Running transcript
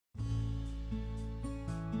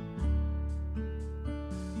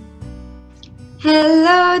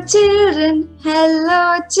Hello children,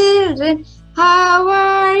 how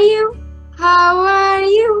are you? How are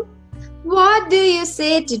you? What do you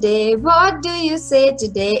say today? What do you say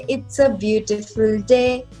today? It's a beautiful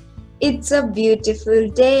day. It's a beautiful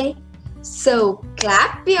day. So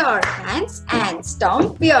clap your hands and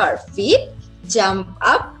stomp your feet. Jump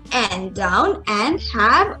up and down and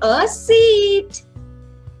have a seat.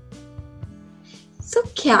 So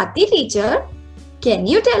Khyati teacher, can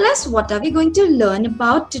you tell us what are we going to learn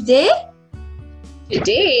about today?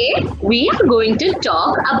 Today we are going to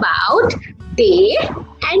talk about day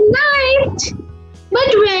and night. But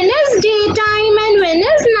when is daytime and when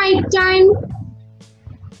is nighttime?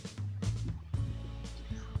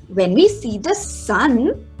 When we see the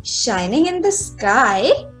sun shining in the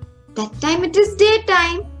sky, that time it is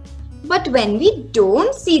daytime. But when we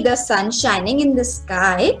don't see the sun shining in the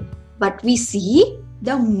sky, but we see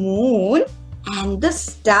the moon and the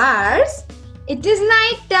stars, it is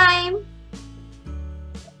night time.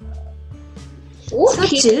 Okay.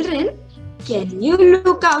 So children, can you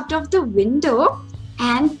look out of the window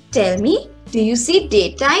and tell me, do you see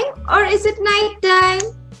daytime or is it night time?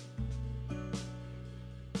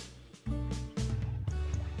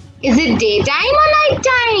 Is it daytime or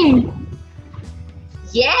nighttime?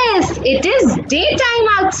 Yes, it is daytime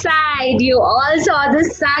outside. You all saw the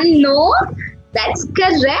sun, no? That's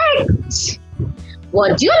correct.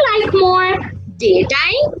 What do you like more,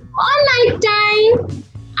 daytime or nighttime?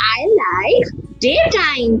 I like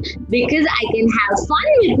daytime because I can have fun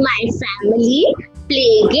with my family,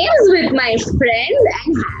 play games with my friends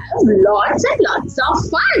and have lots and lots of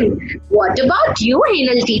fun. What about you,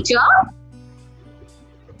 Hinal teacher?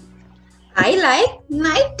 I like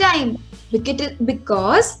night time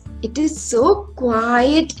because it is so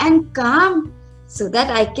quiet and calm so that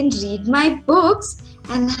I can read my books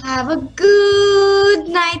and have a good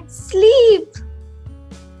night's sleep.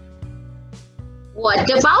 What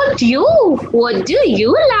about you? What do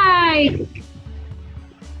you like?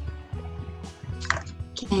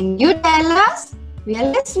 Can you tell us? We are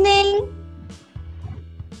listening.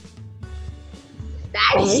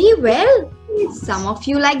 That's Very well. Some of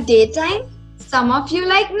you like daytime, some of you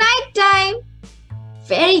like nighttime.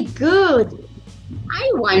 Very good.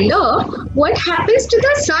 I wonder what happens to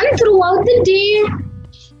the sun throughout the day.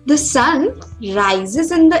 The sun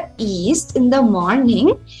rises in the east in the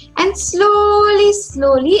morning and slowly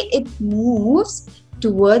it moves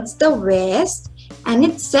towards the west and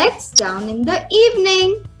it sets down in the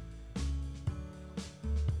evening.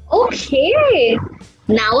 Okay,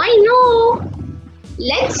 now I know.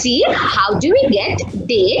 Let's see how do we get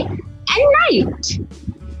day and night.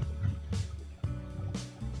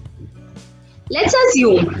 Let's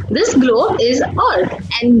assume this globe is Earth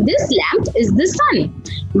and this lamp is the sun.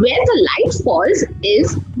 Where the light falls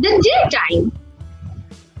is the daytime.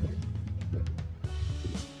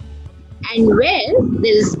 And where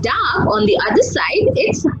there is dark on the other side,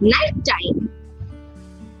 it's nighttime.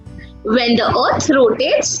 When the earth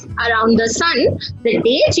rotates around the sun, the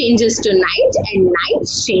day changes to night and night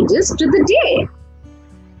changes to the day.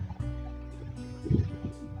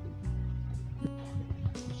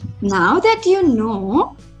 Now that you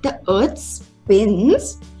know the earth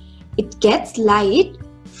spins, it gets light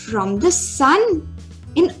from the sun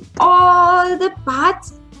in all the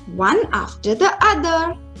paths, one after the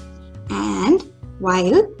other. And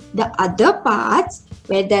while the other parts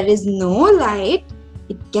where there is no light,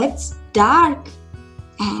 it gets dark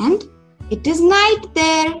and it is night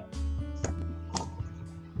there.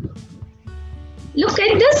 Look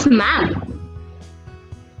at this map.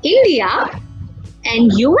 India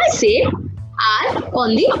and USA are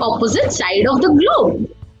on the opposite side of the globe.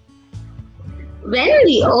 When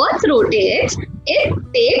the earth rotates, it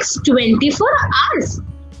takes 24 hours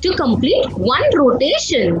to complete one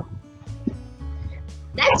rotation.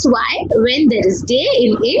 That's why when there is day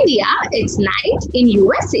in India, it's night in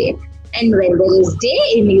USA. And when there is day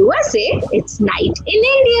in USA, it's night in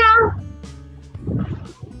India.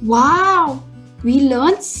 Wow! We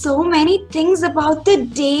learned so many things about the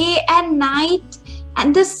day and night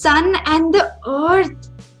and the sun and the earth.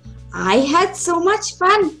 I had so much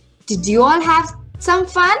fun. Did you all have some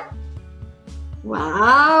fun?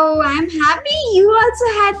 Wow! I'm happy you also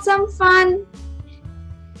had some fun.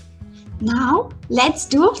 Now, let's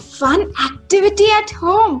do a fun activity at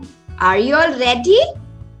home. Are you all ready?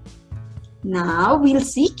 Now, we'll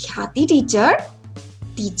see Khyati teacher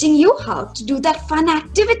teaching you how to do that fun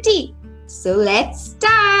activity. So, let's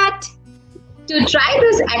start. To try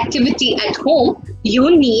this activity at home,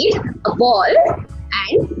 you need a ball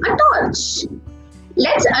and a torch.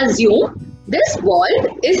 Let's assume this ball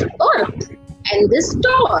is earth and this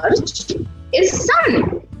torch is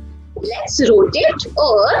sun. Let's rotate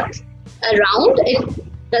Earth around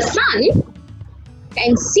the sun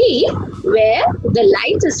and see where the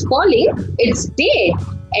light is falling, it's day,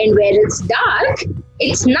 and where it's dark,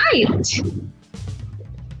 it's night.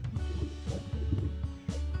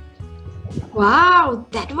 Wow,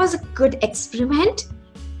 that was a good experiment.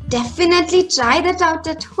 Definitely try that out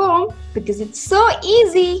at home because it's so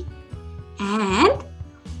easy. And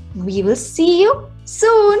we will see you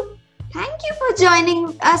soon. Thank you for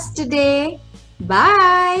joining us today.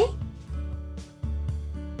 Bye.